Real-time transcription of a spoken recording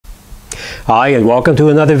Hi, and welcome to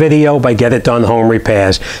another video by Get It Done Home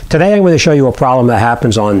Repairs. Today I'm going to show you a problem that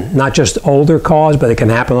happens on not just older cars, but it can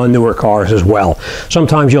happen on newer cars as well.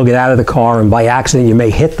 Sometimes you'll get out of the car and by accident you may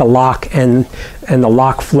hit the lock and the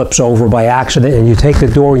lock flips over by accident, and you take the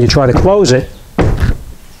door and you try to close it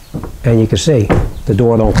and you can see the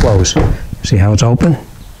door don't close. See how it's open?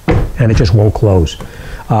 And it just won't close.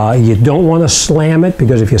 You don't want to slam it,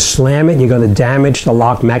 because if you slam it, you're going to damage the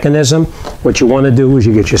lock mechanism. What you want to do is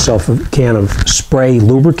you get yourself a can of spray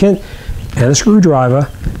lubricant and a screwdriver.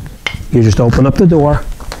 You just open up the door.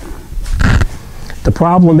 The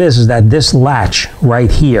problem is that this latch right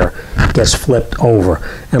here gets flipped over.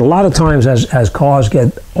 And a lot of times as cars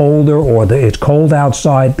get older or it's cold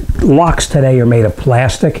outside, locks today are made of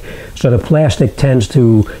plastic. So the plastic tends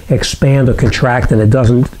to expand or contract and it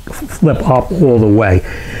doesn't flip up all the way.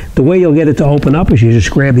 The way you'll get it to open up is you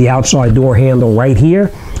just grab the outside door handle right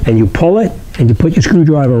here and you pull it and you put your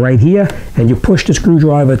screwdriver right here and you push the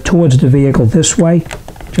screwdriver towards the vehicle this way,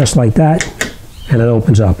 just like that, and it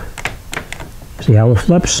opens up. See how it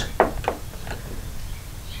flips?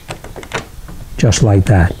 Just like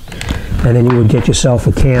that. And then you would get yourself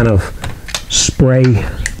a can of spray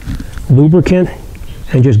lubricant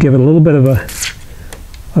and just give it a little bit of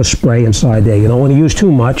a spray inside there. You don't want to use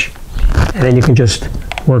too much, and then you can just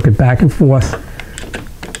work it back and forth.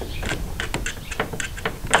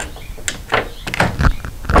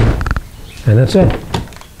 And that's it.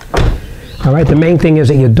 All right, the main thing is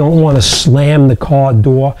that you don't want to slam the car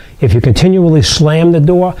door. If you continually slam the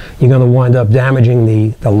door, you're going to wind up damaging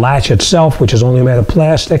the latch itself, which is only made of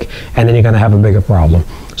plastic, and then you're going to have a bigger problem.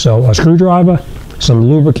 So a screwdriver, some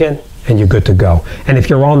lubricant, and you're good to go. And if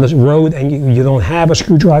you're on the road and you don't have a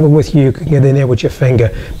screwdriver with you, you can get in there with your finger,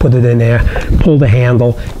 put it in there, pull the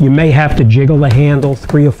handle. You may have to jiggle the handle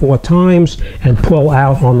 3 or 4 times and pull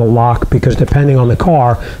out on the lock, because depending on the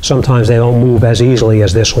car, sometimes they don't move as easily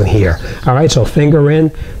as this one here. All right, so finger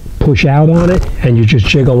in, push out on it, and you just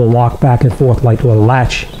jiggle the lock back and forth like with a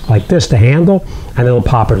latch like this, the handle, and it'll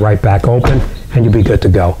pop it right back open, and you'll be good to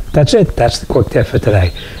go. That's it. That's the quick tip for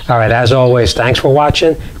today. All right, as always, thanks for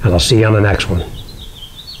watching, and I'll see you on the next one.